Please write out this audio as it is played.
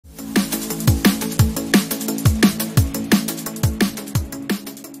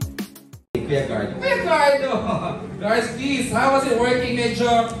Kuya Gardo. Kuya Gardo! Guys, please, how was it working?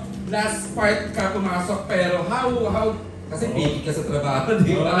 Medyo last part ka pumasok, pero how kasi busy ka sa trabaho,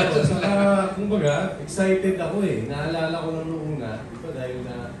 di ba? Kumbaga, excited ako eh. Naalala ko nung una, di ba, dahil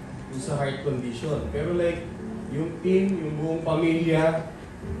na sa heart condition. Pero like, yung team, yung buong pamilya,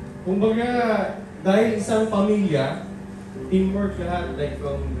 kumbaga, dahil isang pamilya, teamwork lahat, like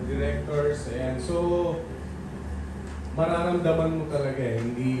from the directors, and so, mararamdaman mo talaga eh,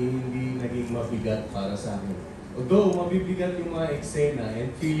 hindi naging mabigat para sa akin. Although, mabibigat yung mga eksena,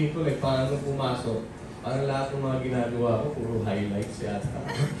 and feeling ko like parang nung pumasok, parang lahat ng mga ginagawa ko, puro highlights yata.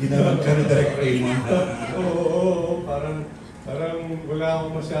 Ginagawa ka ni Direct Raymond. Oo, parang wala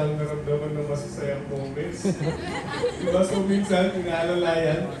akong masyadong naramdaman ng masasayang moments. Diba, so minsan, inaalala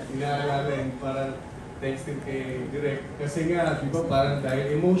yan, parang texting kay Direct. Kasi nga, diba, parang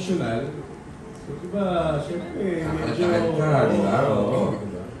dahil emotional, so diba, syempre, medyo...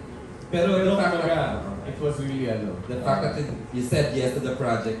 Pero the fact that it was really the fact that you said yes to the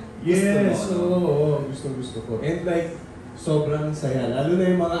project. Yes, gusto ko. And like, sobrang saya. Lalo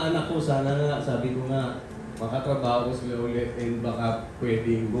na yung mga anak ko, sana nga, sabi ko nga, makatrabaho ko sila ulit and baka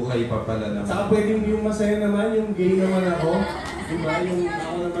pwedeng buhay pa pala naman. Saka pwedeng yung masaya naman, yung gay naman ako. Diba? Yung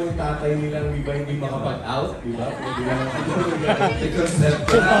ako naman yung tatay nilang, diba, hindi makapag-out, diba? Pwede naman ako. I-concept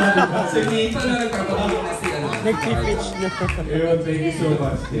ko na. So, dito na nagkapatulong na si ano. Nag-pitch na. Ayun, thank you so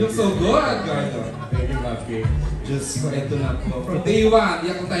much. You look so good, Gardo. Thank you, Maki. Just for ito na po. From day one,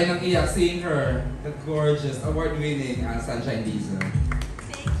 iyak ko tayo ng iyak, seeing her, the gorgeous, award-winning Sunshine Dizon.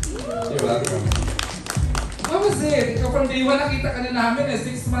 Thank you. You're welcome. How was it? Ikaw from day one, nakita ka na namin eh.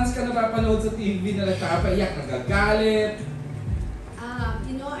 6 months ka napapanood sa TV na nagpapaiyak, nagagalit.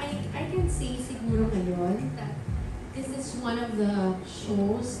 You know, I can say siguro ngayon that this is one of the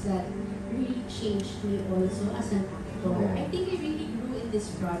shows that really changed me also as an actor. I think I really grew in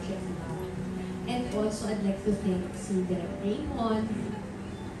this project now. And also, I'd like to thank si Direk Raymond,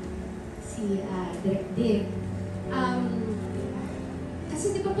 si Direk Dick. Kasi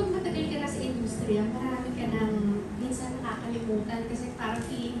di ba pag matagal ka na sa industriya, marami ka nang minsan nakakalimutan kasi parang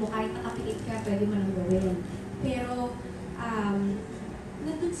feeling mo kahit nakapiit ka, pwede mo nang gawin. Pero,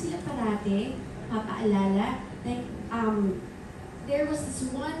 nandun sila parati, mapaalala. Like, there was this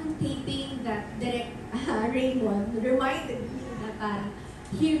one taping that Direk Raymond reminded me na parang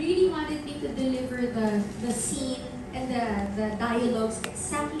he really wanted me to deliver the scene and the dialogues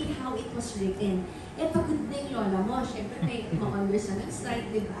exactly how it was written. Eh, pagod na yung lola mo, syempre may mga years na nag-strike,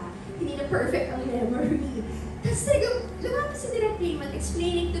 di ba? Hindi na perfect ang memory. Tapos talagang lumabas si Direk Raymond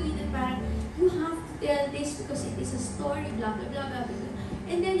explaining to me that parang, you have to tell this because it is a story, blah, blah, blah, blah, blah.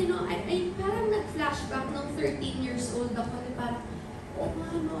 And then, you know, I parang nag-flashback nung 13 years old ako, na parang, oh,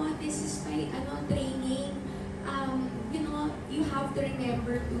 ano, this is my, training. You know, you have to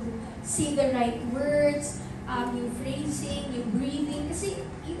remember to say the right words, yung phrasing, yung breathing, kasi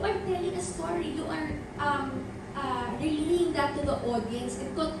you are telling a story, you are relaying that to the audience,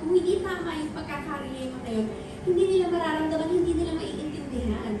 and kung hindi tama yung pagkaka-relay mo na yun, hindi nila mararamdaman, hindi nila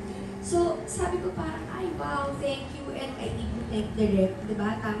maiintindihan. So, sabi ko parang, ay wow, thank you, and I need to thank Direk,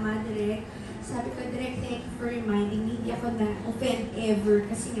 diba? Tama, Direk. Sabi ko, Direk, thank you for reminding me, hindi ako na-offend ever,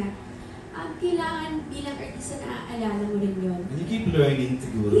 kasi nga, kailangan bilang artista na aalala mo rin yun. And you keep learning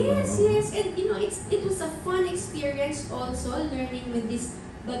siguro. Yes. And you know, it was a fun experience also, learning with these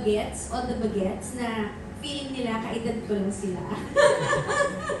baguettes, all the baguettes, na feeling nila, kaedad ko lang sila.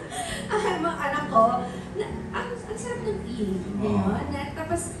 Mga anak ko, ang sarap ng feeling.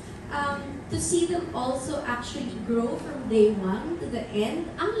 Tapos, to see them also actually grow from day one to the end,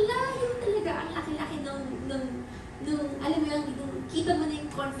 ang layo talaga, ang laki-laki nung alam mo yung kita mo na yung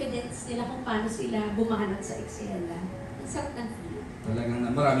confidence nila kung paano sila bumanat sa eksena. Ang sarap ng feeling.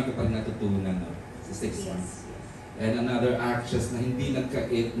 Talagang marami ko pang natutunan sa 6 months. And another actress na hindi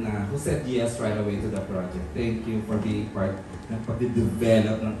nagkait na who said yes right away to the project. Thank you for being part ng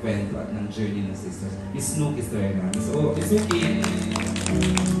pag-develop ng kwento at ng journey ng sisters. Miss Snooky, Serna. So, Miss Snooky.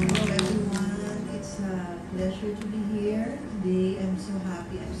 Hello everyone, it's a pleasure to be here today. I'm so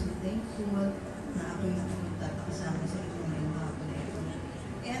happy, I'm so thankful na ako yung kasama sa inyo ngayong hapon na ito.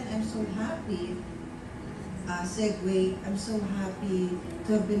 And I'm so happy, I'm so happy to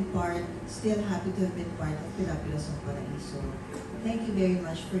have been still happy to have been part of PIRA-PIRASOng PARAISO. Thank you very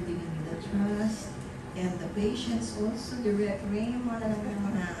much for giving me the trust and the patience also, Direct Raymond,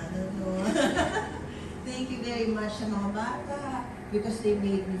 Thank you very much sa mga bata because they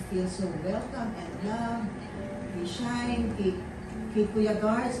made me feel so welcome and loved. We shine, kay Kuya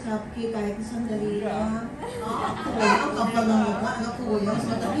Guards, kay kahit isang dali lang. Ang kapal ng mukha, Kuya,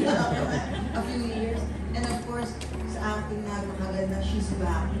 a few years. And of course, sa ating napakaganda, she's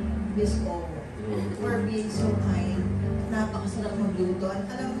back. Miss O, for being so kind. Napakasarap magluto. At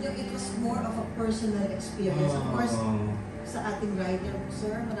alam niyo, it was more of a personal experience. Of course, sa ating writer,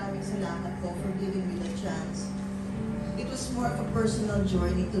 sir, maraming salamat po for giving me the chance. It was more of a personal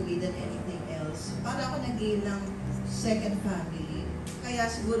journey to me than anything else. Para ako naging ng second family. Kaya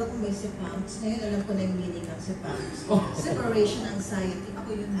siguro kung may sepangs, ngayon alam ko na yung meaning ng sepangs. Separation anxiety. Ako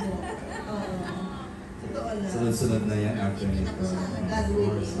yun po. Totoo lang. Sunod-sunod na yan actually. Ako sana, God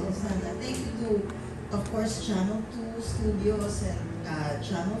willing. Sana. Thank you to, of course, Channel 2 Studios and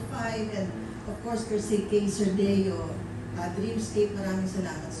Channel 5 and of course, kay Sir Deo, Dreamscape, maraming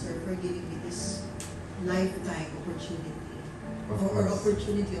salamat, sir, for giving me this lifetime opportunity. Or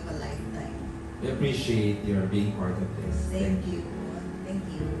opportunity of a lifetime. We appreciate your being part of this. Thank you. Thank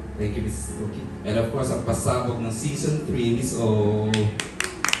you. Thank you, Mrs. Snooky. And of course, ang pasabog ng Season 3, Miss O.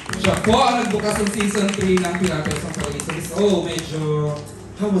 Siya po ang nagbukas ng Season 3 ng PIRA-PIRASONG PARAISO. Miss O, medyo,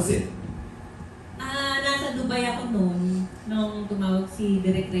 how was it? Nasa Dubai ako noon, nung tumawag si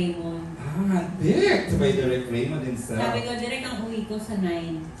Direk Raymond. Direct by Direk Raymond himself. Sabi ko, Direk, ang uwi ko sa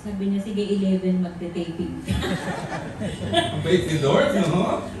 9. Sabi niya, sige, 11 magte-taping. Ang bait ni Lord,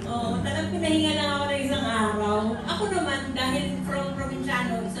 no? Oo, talagang pinahinga lang ako ng isang araw. Ako naman, dahil from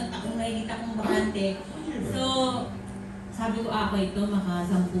probinsyano, isang taong nakikita kong bakante. So, sabi ko, ako ito, maka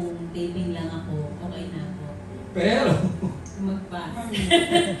 10 taping lang ako, okay na ako. Pero, Mag-pass.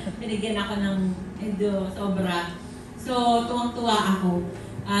 Binigyan ako ng medyo sobra. So, tuwang-tuwa ako.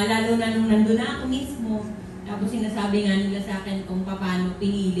 Lalo na nung nandun na ako mismo. Tapos sinasabi nga nila sa akin kung paano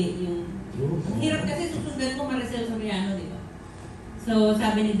pinili yung... Ang hirap kasi susundan ko Maricel Soriano, di ba? So,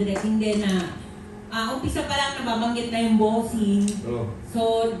 sabi ni Direk, hindi na... umpisa pa lang nababanggit na yung bossing.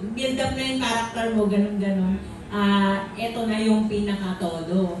 So, build up na yung character mo, ganun-ganun. Eto na yung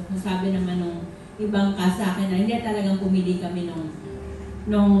pinaka-todo. So, sabi naman nung ibang ka sa akin na hindi talagang pumili kami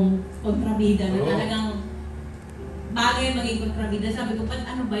nung kontrabida na talagang bagay maging kontrabida. Sabi ko,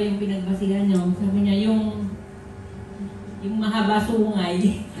 ano ba yung pinagbasihan nyo? Sabi niya, yung mahaba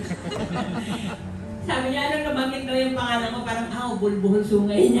sungay. Sabi niya, anong nabanggit daw yung pangalan ko? Parang, bulbuhol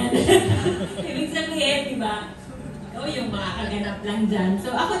sungay niya. Ibig sabihin, di ba? Yung makakaganap lang dyan.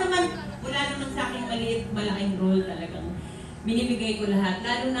 So ako naman, wala naman sa aking maliit, malaking role talagang binibigay ko lahat.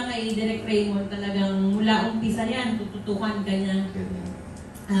 Lalo na kay Direk Raymond, talagang mula umpisa yan, tututukan ka niya.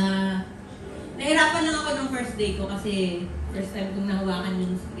 Nahirapan lang ako nung first day ko kasi first time kong nahawakan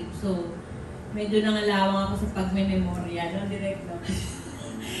yung script. So, medyo nangalawang ako sa pagme-memorya, no, Direk, no?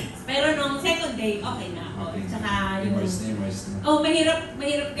 Pero nung second day, okay na ako. Okay. Tsaka yung... Immerse na.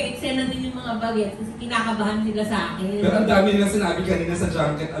 mahirap ka-eksena din yung mga bagets kasi kinakabahan sila sa akin. Pero ang dami nila sinabi kanina sa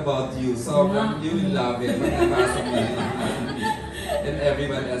junket about you. So, you will love it. Magkabasa mo yun. And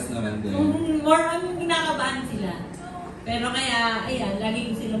everyone else naman din. More on kinakabahan sila. Pero kaya, ayan,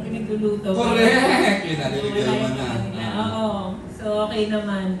 lagi ko silang pinagluluto. Correct! Yun na, nilibigay mo na. Oo. So, okay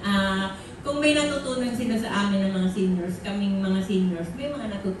naman. Kung may natutunan sila sa amin ng mga seniors, kaming mga seniors, may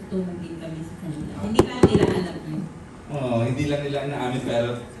mga natututunan din kami sa kanila. Hindi lang nila alam yun. Hindi lang nila inaamin, pero,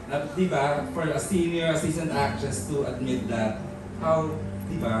 di ba, for a senior assistant actress to admit that, how,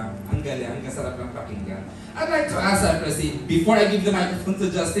 di ba, ang galing, ang kasarap ng pakinggan. I'd like to ask, before I give the microphone to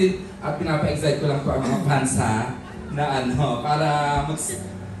Justin, at pinapa-excite ko lang po ang mga fans ha, na para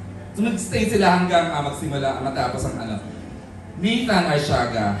mag-stay sila hanggang magsimula, matapos ang Nathan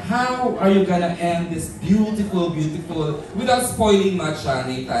Arshaga, how are you gonna end this beautiful, without spoiling much,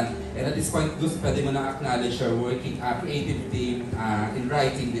 Nathan? And at this point, gusto pwede mo na acknowledge your working creative team in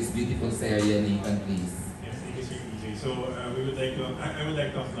writing this beautiful series, Nathan, please. Yes, thank you, Sir DJ. So, I would like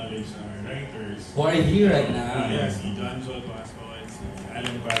to acknowledge our writers. Who are here right now? Yes, si John Joel Pasco and si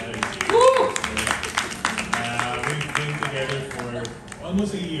Alan Bada. We've been together for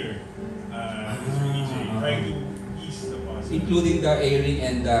almost a year, Mr. DJ, trying to ease the process. Including the airing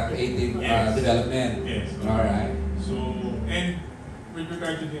and the creative development. Yes. Alright. So, and with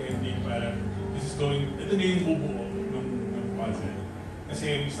regard to the ending, this is going, ito na yung bubuo ng puzzle.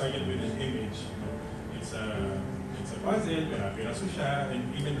 Kasi we started with an image. It's a puzzle, pira-piraso siya,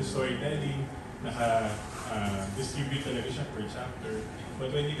 and even the storytelling, naka-distribute talaga siya per chapter.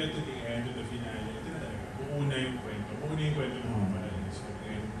 But when you get to the end, to the finale, ito na talaga, buuna yung kwento ng mga paralis.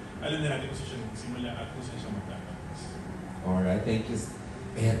 And alam na natin kung saan siya nagsimula at kung saan siya magtatapos. Alright, thank you.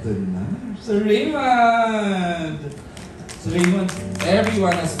 Eto na, Sir Raymond! Sir Raymond,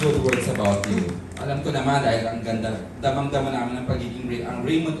 everyone has good words about you. Alam ko naman dahil ang ganda, damang-dama namin ng pagiging ang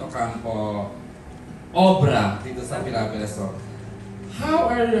Raymond Ocampo obra dito sa PIRA-PIRASONG.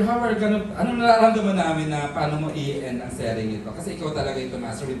 Anong nararamdaman namin na paano mo i-end ang sharing ito? Kasi ikaw talaga ito,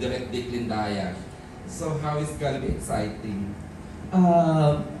 Master, with Direct Dick Lindaya. So how is it gonna be exciting?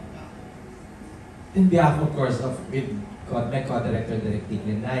 in behalf, of course, with my co-director, Direk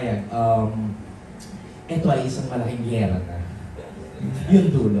Tiglinayag, ito ay isang malaking gera na. Yung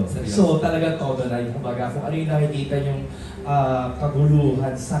dulo. So talagang todo na yung kumbaga kung ano yung nakikita yung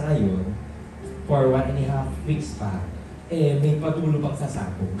kaguluhan sa ngayon for 1.5 weeks pa, may patulo pang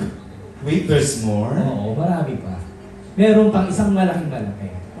sasabog. Wait, there's more? Oo, marami pa. Meron pang isang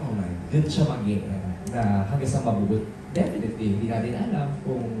malaking-malaki. Oh my. Doon siya na hanggang sa mabubuo. Definitely, hindi natin alam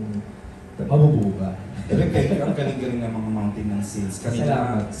kung mabubuo ba. Ang galing-galing ng mga mountain ng scenes.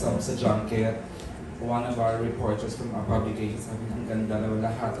 Kanina sa junket, one of our reporters from our publication sabi ang ganda daw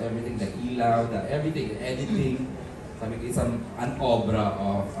lahat, everything, the ilaw, the everything, editing. Sabi ko isang an obra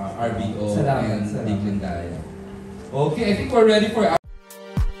of RBO and Diglandaya. Okay, I think we're ready for